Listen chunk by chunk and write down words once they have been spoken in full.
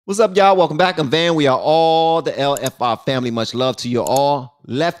What's up, y'all? Welcome back. I'm Van. We are all the LFR family. Much love to you all.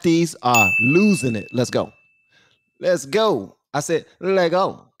 Lefties are losing it. Let's go. Let's go. I said, let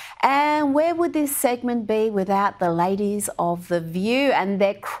go. And where would this segment be without the ladies of The View and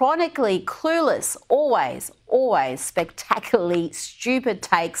their chronically clueless, always spectacularly stupid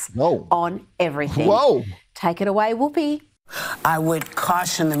takes on everything? Whoa. Take it away, Whoopi. I would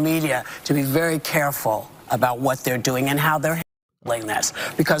caution the media to be very careful about what they're doing and how they're handling this,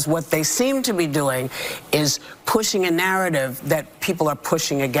 because what they seem to be doing is pushing a narrative that people are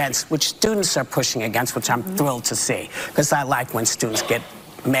pushing against, which students are pushing against, which I'm thrilled to see, because I like when students get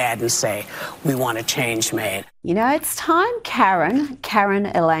mad and say, we want a change made. You know, it's time Karen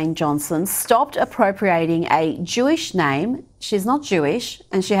Elaine Johnson stopped appropriating a Jewish name. She's not Jewish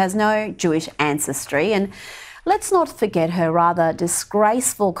and she has no Jewish ancestry. And let's not forget her rather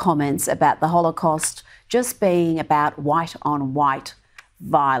disgraceful comments about the Holocaust just being about white-on-white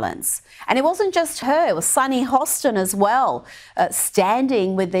violence. And it wasn't just her, it was Sunny Hostin as well,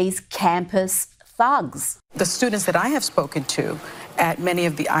 standing with these campus thugs. The students that I have spoken to at many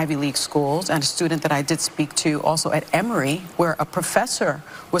of the Ivy League schools, and a student that I did speak to also at Emory, where a professor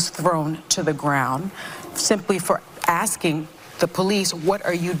was thrown to the ground simply for asking the police, what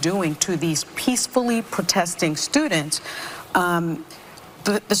are you doing to these peacefully protesting students?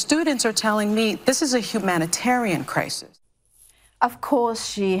 The students are telling me this is a humanitarian crisis. Of course,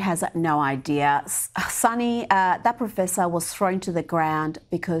 she has no idea. Sunny, that professor was thrown to the ground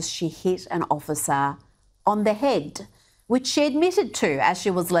because she hit an officer on the head, which she admitted to as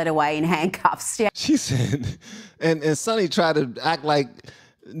she was led away in handcuffs. Yeah. She said, and Sunny tried to act like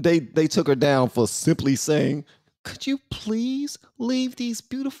they took her down for simply saying, could you please leave these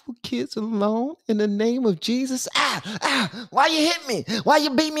beautiful kids alone in the name of Jesus? Why you hit me? Why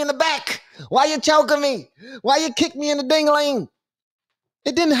you beat me in the back? Why you choking me? Why you kick me in the ding-a-ling?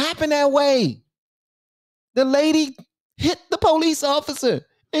 It didn't happen that way. The lady hit the police officer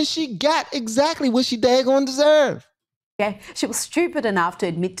and she got exactly what she daggone deserved. Yeah, she was stupid enough to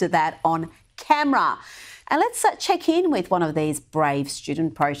admit to that on camera. And let's check in with one of these brave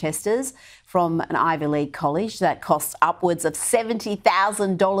student protesters from an Ivy League college that costs upwards of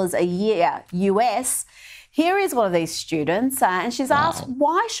 $70,000 a year US. Here is one of these students, and she's asked,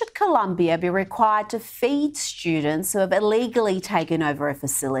 why should Columbia be required to feed students who have illegally taken over a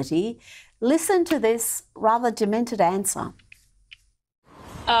facility? Listen to this rather demented answer.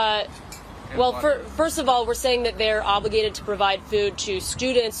 Well, first of all, we're saying that they're obligated to provide food to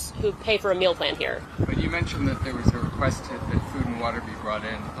students who pay for a meal plan here. But you mentioned that there was a request that food and water be brought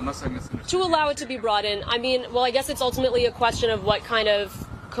in, unless I misunderstood. To allow it to be brought in. I mean, well, I guess it's ultimately a question of what kind of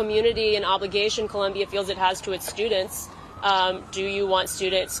community and obligation Columbia feels it has to its students. Do you want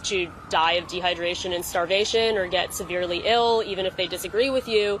students to die of dehydration and starvation or get severely ill, even if they disagree with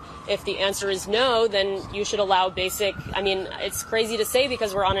you? If the answer is no, then you should allow basic, I mean, it's crazy to say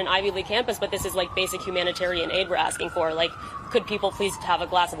because we're on an Ivy League campus, but this is like basic humanitarian aid we're asking for. Like, could people please have a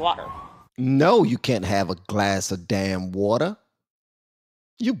glass of water? No, you can't have a glass of damn water.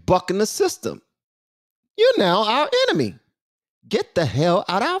 You bucking the system. You're now our enemy. Get the hell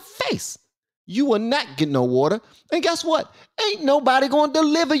out of our face. You will not get no water. And guess what? Ain't nobody going to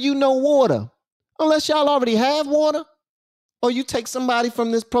deliver you no water. Unless y'all already have water. Or you take somebody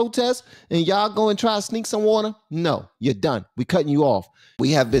from this protest and y'all go and try to sneak some water. No, you're done. We're cutting you off. We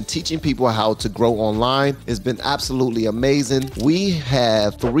have been teaching people how to grow online. It's been absolutely amazing. We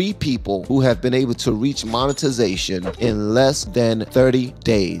have 3 people who have been able to reach monetization in less than 30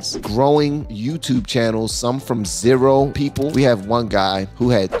 days. Growing YouTube channels, some from 0 people. We have one guy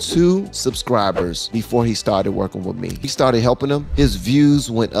who had 2 subscribers before he started working with me. He started helping him. His views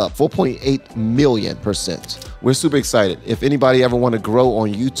went up 4.8 million%. We're super excited. If anybody ever want to grow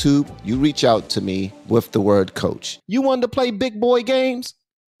on YouTube, you reach out to me with the word coach. You wanted to play big boy games?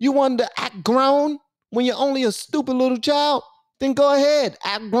 You wanted to act grown when you're only a stupid little child? Then go ahead,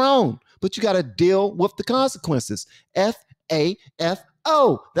 act grown. But you got to deal with the consequences.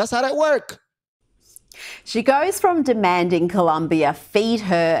 FAFO. That's how that works. She goes from demanding Columbia feed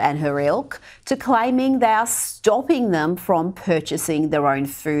her and her ilk to claiming they are stopping them from purchasing their own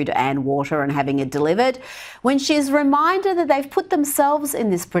food and water and having it delivered. When she's reminded that they've put themselves in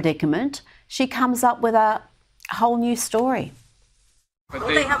this predicament, she comes up with a whole new story. But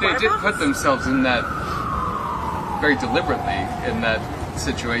they did put themselves in that very deliberately, in that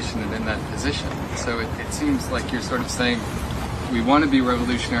situation and in that position. So it seems like you're sort of saying, we want to be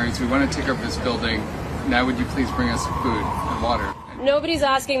revolutionaries, we want to take over this building, now would you please bring us food and water? Nobody's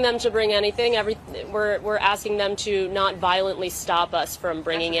asking them to bring anything. We're asking them to not violently stop us from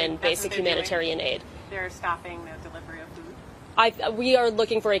bringing in basic humanitarian aid. They're stopping the delivery of food? we are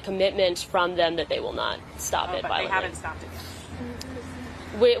looking for a commitment from them that they will not stop it violently. They haven't stopped it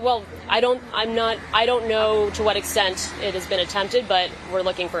yet. Well, I don't know to what extent it has been attempted, but we're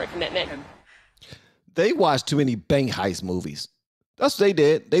looking for a commitment. They watch too many bank heist movies. That's what they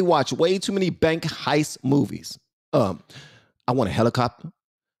did. They watch way too many bank heist movies. I want a helicopter,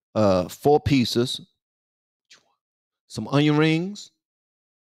 4 pieces, some onion rings,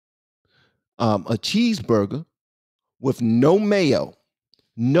 a cheeseburger with no mayo.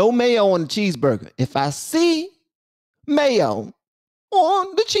 No mayo on the cheeseburger. If I see mayo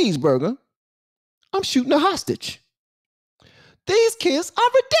on the cheeseburger, I'm shooting a hostage. These kids are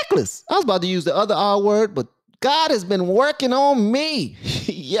ridiculous. I was about to use the other R word, but God has been working on me.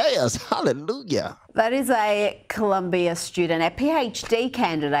 Yes, hallelujah. That is a Columbia student, a PhD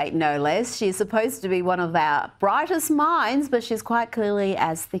candidate, no less. She's supposed to be one of our brightest minds, but she's quite clearly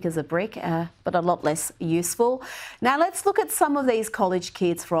as thick as a brick, but a lot less useful. Now, let's look at some of these college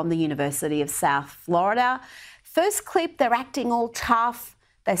kids from the University of South Florida. First clip, they're acting all tough.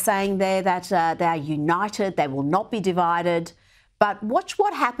 They're saying there that they are united, they will not be divided. But watch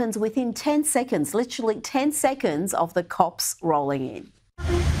what happens within 10 seconds, literally 10 seconds of the cops rolling in. The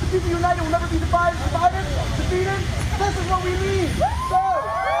people united will never be divided, defeated. This is what we need.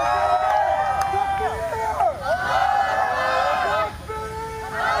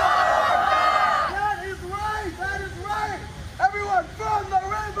 That is right. That is right. Everyone from the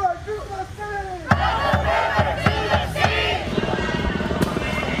river to the sea.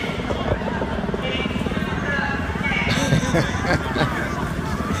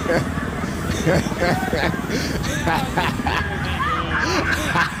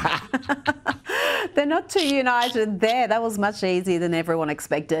 They're not too united there. That was much easier than everyone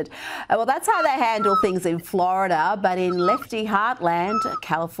expected. Well, that's how they handle things in Florida, but in lefty heartland,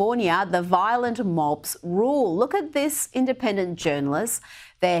 California, the violent mobs rule. Look at this independent journalist.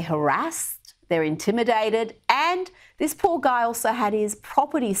 They're harassed, they're intimidated, and this poor guy also had his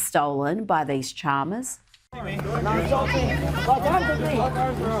property stolen by these charmers. Stop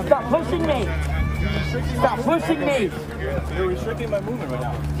pushing me! Stop pushing me! You're restricting my movement right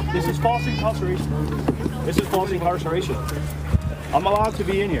now. This is false incarceration. This is false incarceration. I'm allowed to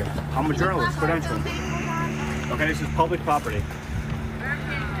be in here. I'm a journalist, credentialed. Okay, this is public property.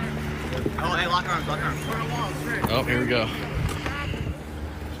 Oh, hey, lock arms, lock arms. Oh, here we go.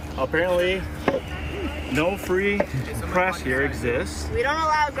 Apparently, no free press here exists. We don't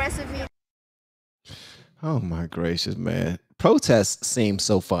allow aggressive media. Oh my gracious, man. Protests seem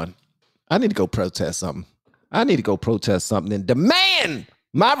so fun. I need to go protest something. I need to go protest something and demand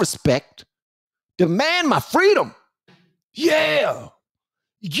my respect. Demand my freedom. Yeah.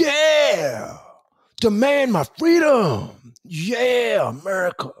 Yeah. Demand my freedom. Yeah,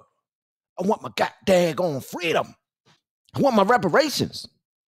 America. I want my goddamn freedom. I want my reparations.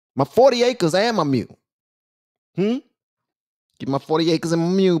 My 40 acres and my mule. Give my 40 acres and my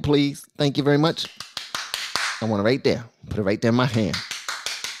mule, please. Thank you very much. I want it right there. Put it right there in my hand.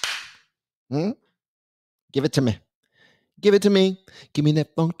 Give it to me. Give it to me. Give me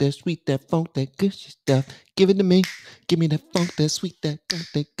that funk, that sweet, that funk, that good stuff. Give it to me. Give me that funk, that sweet, that funk,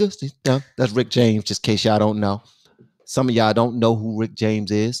 that good stuff. That's Rick James, just in case y'all don't know. Some of y'all don't know who Rick James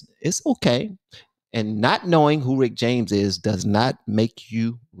is. It's okay. And not knowing who Rick James is does not make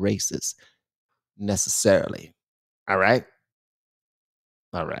you racist necessarily. All right?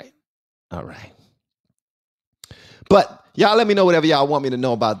 All right. All right. But y'all let me know whatever y'all want me to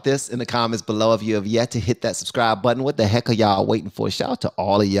know about this in the comments below. If you have yet to hit that subscribe button, what the heck are y'all waiting for? Shout out to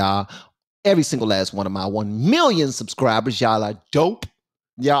all of y'all. Every single last one of my 1 million subscribers. Y'all are dope.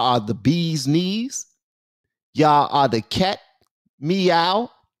 Y'all are the bee's knees. Y'all are the cat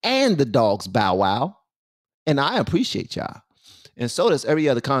meow and the dog's bow wow. And I appreciate y'all. And so does every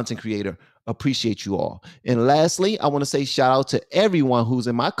other content creator. Appreciate you all. And lastly, I want to say shout out to everyone who's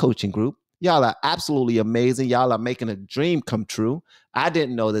in my coaching group. Y'all are absolutely amazing. Y'all are making a dream come true. I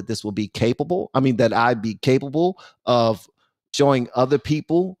didn't know that this will be capable. I mean, that I'd be capable of showing other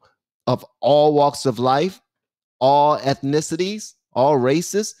people of all walks of life, all ethnicities, all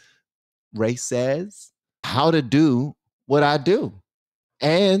races, how to do what I do.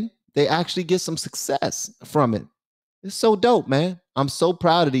 And they actually get some success from it. It's so dope, man. I'm so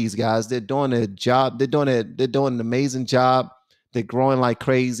proud of these guys. They're doing a job. They're doing an amazing job. They're growing like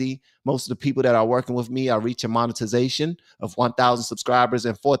crazy. Most of the people that are working with me are reaching monetization of 1,000 subscribers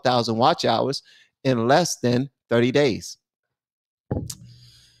and 4,000 watch hours in less than 30 days.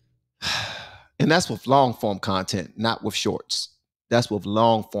 And that's with long form content, not with shorts. That's with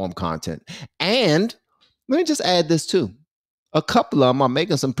long form content. And let me just add this too. A couple of them are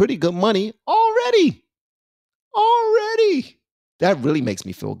making some pretty good money already. That really makes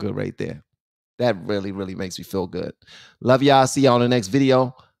me feel good right there. That really, really makes me feel good. Love y'all. See y'all on the next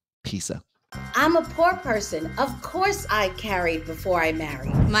video. Peace out. I'm a poor person. Of course I carried before I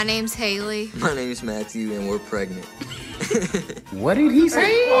married. My name's Haley. My name's Matthew, and we're pregnant. What did he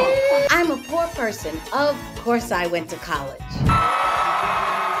say? I'm a poor person. Of course I went to college.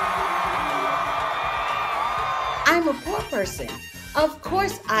 I'm a poor person. Of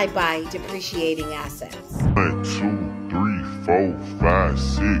course I buy depreciating assets. 1, 2, 3, 4, 5,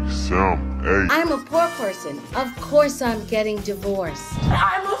 6, 7, 8. I'm a poor person. Of course I'm getting divorced.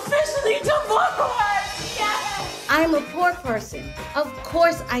 I'm officially divorced! Yes! I'm a poor person. Of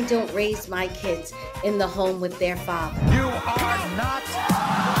course I don't raise my kids in the home with their father. You are not.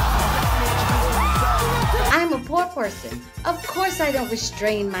 I'm a poor person. Of course I don't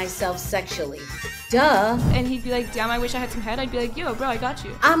restrain myself sexually. Duh. And he'd be like, damn, I wish I had some head. I'd be like, yo, bro, I got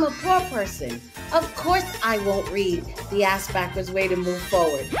you. I'm a poor person. Of course I won't read The Ass Backwards Way to Move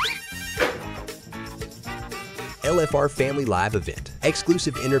Forward. LFR Family Live event.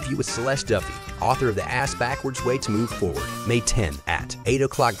 Exclusive interview with Celeste Duffy, author of The Ass Backwards Way to Move Forward. May 10 at 8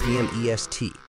 o'clock p.m. EST.